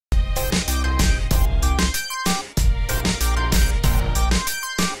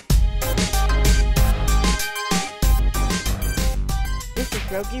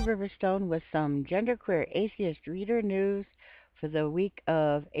Rogie Riverstone with some Genderqueer Atheist reader news for the week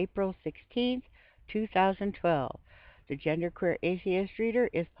of April 16th, 2012. The Genderqueer Atheist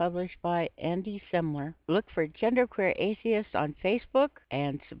Reader is published by Andy Semler. Look for Genderqueer Atheist on Facebook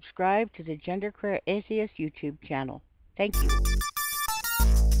and subscribe to the Genderqueer Atheist YouTube channel. Thank you.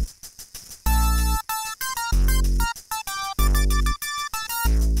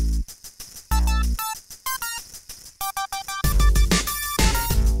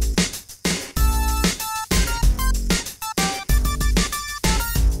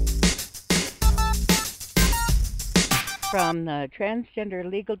 From the Transgender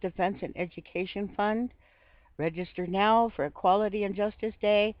Legal Defense and Education Fund, register now for Equality and Justice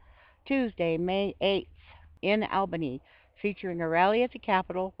Day, Tuesday, May 8th, in Albany, featuring a rally at the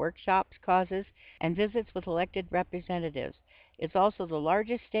Capitol, workshops, causes, and visits with elected representatives. It's also the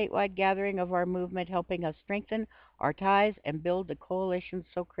largest statewide gathering of our movement, helping us strengthen our ties and build the coalition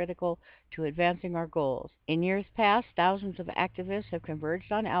so critical to advancing our goals. In years past, thousands of activists have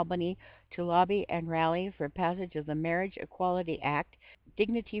converged on Albany to lobby and rally for passage of the Marriage Equality Act,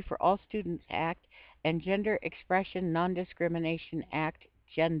 Dignity for All Students Act, and Gender Expression Non-Discrimination Act,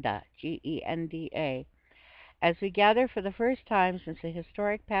 GENDA, G-E-N-D-A. As we gather for the first time since the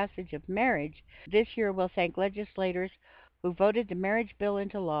historic passage of marriage, this year we'll thank legislators who voted the marriage bill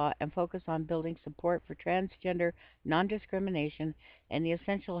into law and focus on building support for transgender non-discrimination and the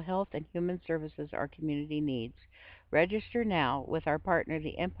essential health and human services our community needs. Register now with our partner,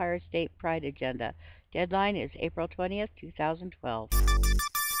 the Empire State Pride Agenda. Deadline is April 20th, 2012.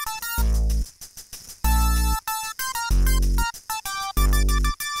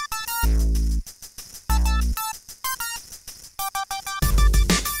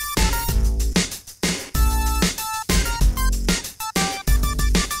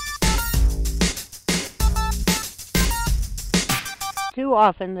 Too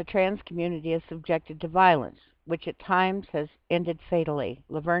often, the trans community is subjected to violence, which at times has ended fatally.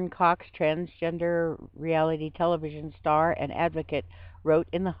 Laverne Cox, transgender reality television star and advocate, wrote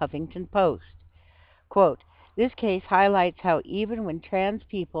in the Huffington Post, quote, "This case highlights how even when trans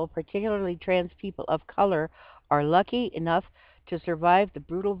people, particularly trans people of color, are lucky enough to survive the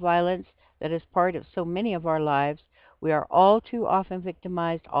brutal violence that is part of so many of our lives, we are all too often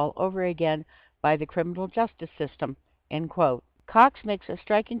victimized all over again by the criminal justice system," end quote. Cox makes a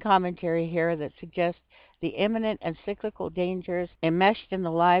striking commentary here that suggests the imminent and cyclical dangers enmeshed in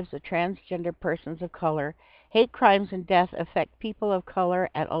the lives of transgender persons of color. Hate crimes and death affect people of color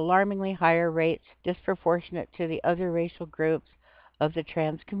at alarmingly higher rates, disproportionate to the other racial groups of the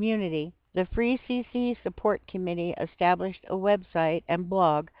trans community. The Free CC Support Committee established a website and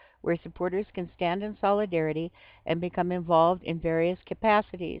blog where supporters can stand in solidarity and become involved in various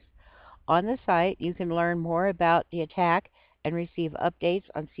capacities. On the site, you can learn more about the attack and receive updates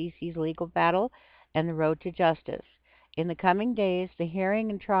on CC's legal battle and the road to justice. In the coming days, the hearing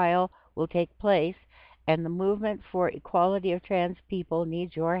and trial will take place, and the movement for equality of trans people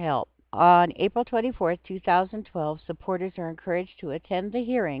needs your help. On April 24, 2012, supporters are encouraged to attend the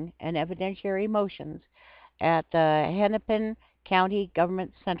hearing and evidentiary motions at the Hennepin County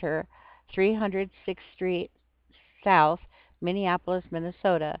Government Center, 306th Street South, Minneapolis,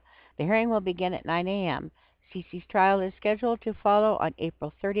 Minnesota. The hearing will begin at 9 a.m. CC's trial is scheduled to follow on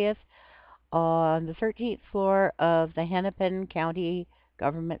April 30th on the 13th floor of the Hennepin County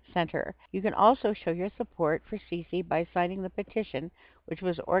Government Center. You can also show your support for CC by signing the petition, which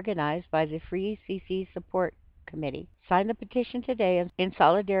was organized by the Free CC Support Committee. Sign the petition today in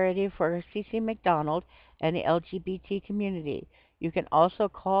solidarity for CC McDonald and the LGBT community. You can also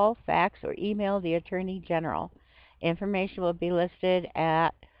call, fax, or email the Attorney General. Information will be listed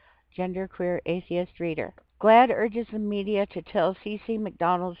at Genderqueer Atheist Reader. GLAAD urges the media to tell CC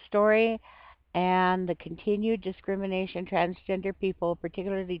McDonald's story and the continued discrimination transgender people,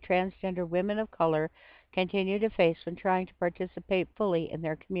 particularly transgender women of color, continue to face when trying to participate fully in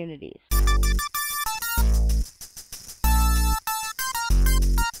their communities.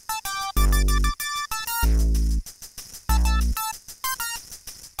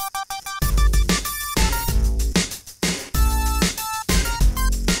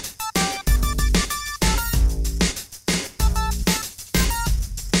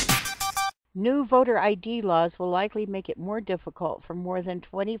 New voter ID laws will likely make it more difficult for more than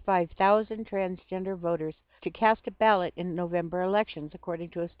 25,000 transgender voters to cast a ballot in November elections, according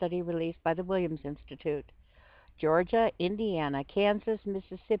to a study released by the Williams Institute. Georgia, Indiana, Kansas,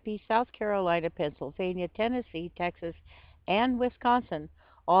 Mississippi, South Carolina, Pennsylvania, Tennessee, Texas, and Wisconsin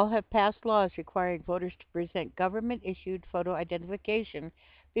all have passed laws requiring voters to present government-issued photo identification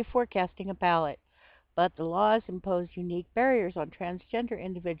before casting a ballot. but the laws impose unique barriers on transgender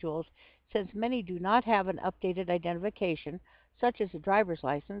individuals since many do not have an updated identification, such as a driver's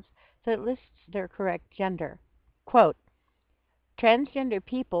license, that lists their correct gender. Quote, transgender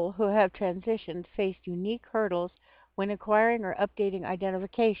people who have transitioned face unique hurdles when acquiring or updating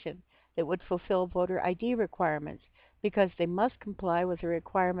identification that would fulfill voter ID requirements because they must comply with the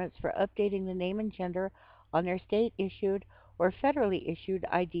requirements for updating the name and gender on their state-issued or federally issued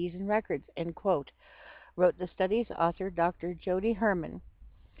IDs and records, end quote, wrote the study's author, Dr. Jody Herman.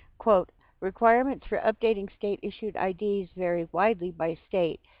 Quote, requirements for updating state-issued IDs vary widely by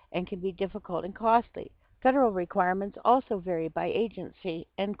state and can be difficult and costly. Federal requirements also vary by agency,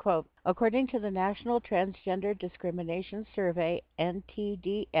 end quote. According to the National Transgender Discrimination Survey,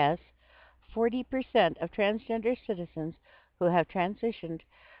 NTDS, 40% of transgender citizens who have transitioned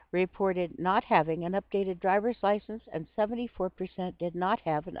reported not having an updated driver's license and 74% did not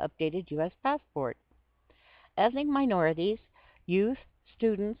have an updated U.S. passport. Ethnic minorities, youth,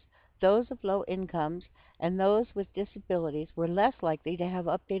 students, those of low incomes, and those with disabilities were less likely to have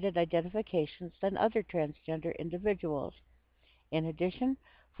updated identifications than other transgender individuals. In addition,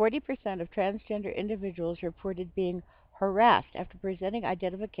 40% of transgender individuals reported being harassed after presenting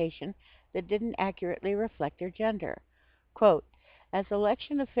identification that didn't accurately reflect their gender. Quote, as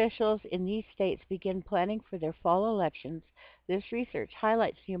election officials in these states begin planning for their fall elections, this research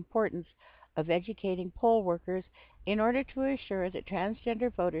highlights the importance of educating poll workers in order to assure that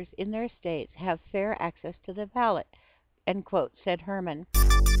transgender voters in their states have fair access to the ballot, end quote, said Herman.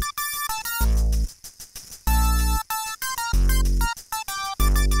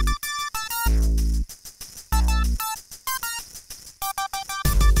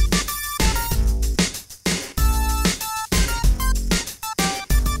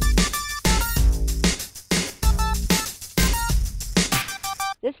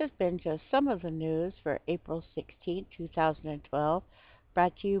 This has been just some of the news for April 16, 2012,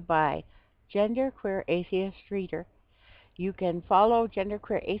 brought to you by GenderQueer Atheist Reader. You can follow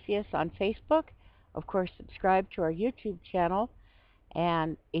GenderQueer Atheist on Facebook, of course subscribe to our YouTube channel,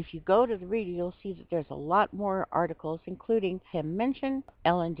 and if you go to the reader you'll see that there's a lot more articles including Tim Minchin,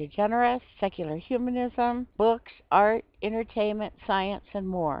 Ellen DeGeneres, secular humanism, books, art, entertainment, science, and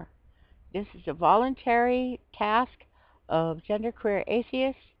more. This is a voluntary task of GenderQueer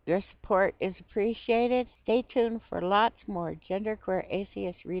Atheists. Your support is appreciated. Stay tuned for lots more GenderQueer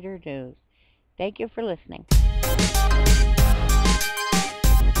Atheist Reader news. Thank you for listening.